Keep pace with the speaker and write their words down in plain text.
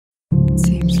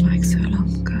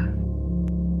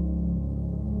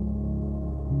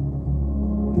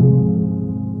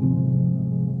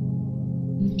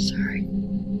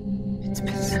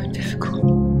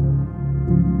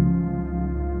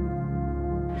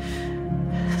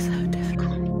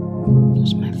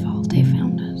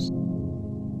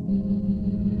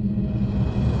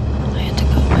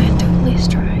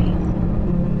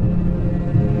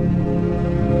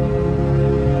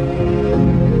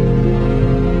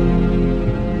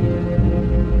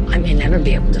never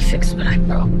be able to fix what I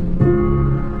broke.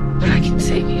 But I can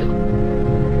save you.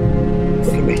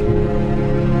 Look at me.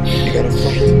 You gotta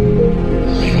fight.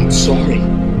 I'm sorry.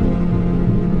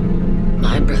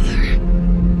 My brother.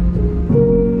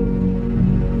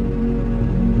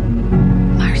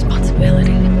 My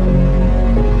responsibility.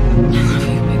 I love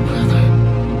you, big brother.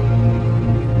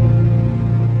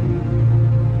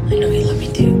 I know you love me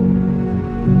too.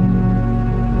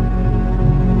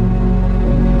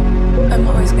 I'm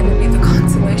always going to be the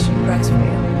consolation prize for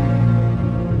you.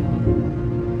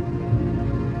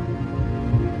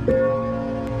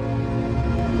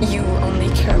 You only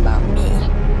care about me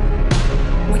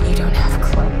when you don't have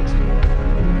clothes.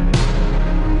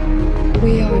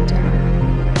 We are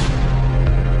done.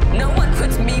 No one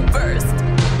puts me first.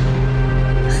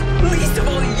 Least of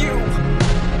all you.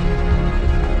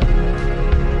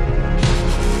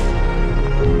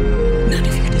 None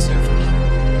of you deserve me.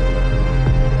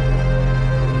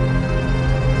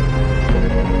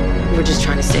 We're just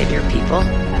trying to save your people.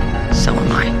 So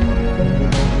am I.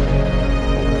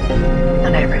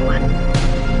 Not everyone.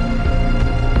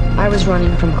 I was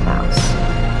running from Klaus.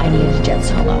 I needed a jet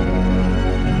solo.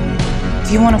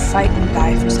 If you want to fight and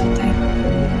die for something,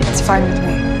 that's fine with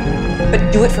me.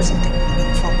 But do it for something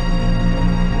meaningful.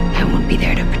 I won't be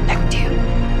there to protect you.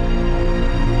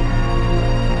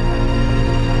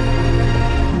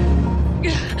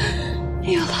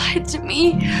 You lied to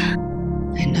me.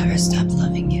 I never stopped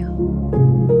loving you.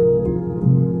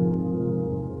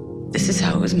 This is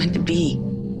how it was meant to be.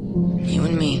 You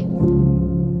and me.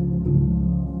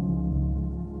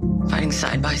 Fighting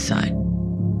side by side.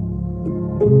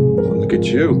 Well, look at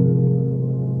you.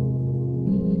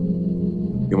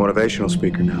 You're a motivational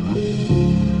speaker now, huh?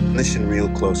 Listen real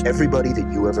close. Everybody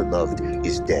that you ever loved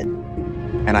is dead.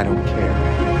 And I don't care.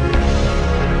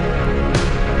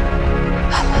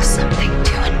 I lost something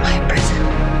too in my prison.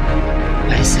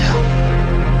 Myself.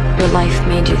 Your life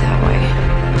made you that way.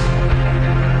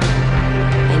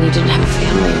 And you didn't have a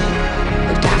family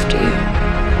that looked after you.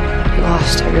 You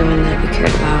lost everyone that you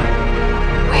cared about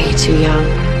way too young.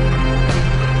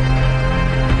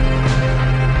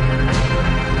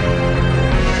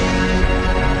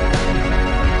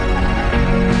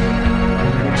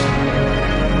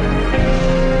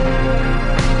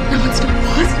 No, it's not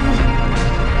possible.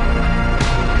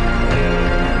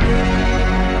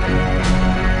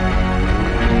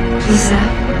 Lisa.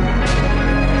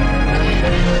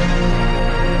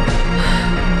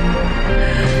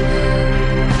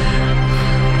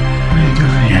 What are you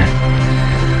doing here?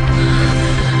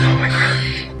 Oh my God.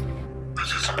 I'm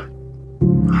so sorry.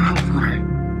 I'm sorry.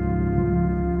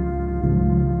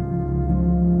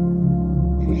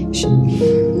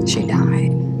 She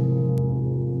died.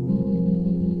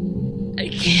 I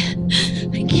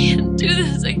can't do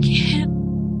this. I can't.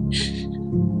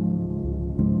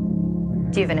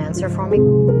 Do you have an answer for me?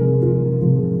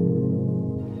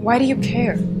 Why do you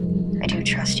care? I do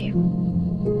trust you.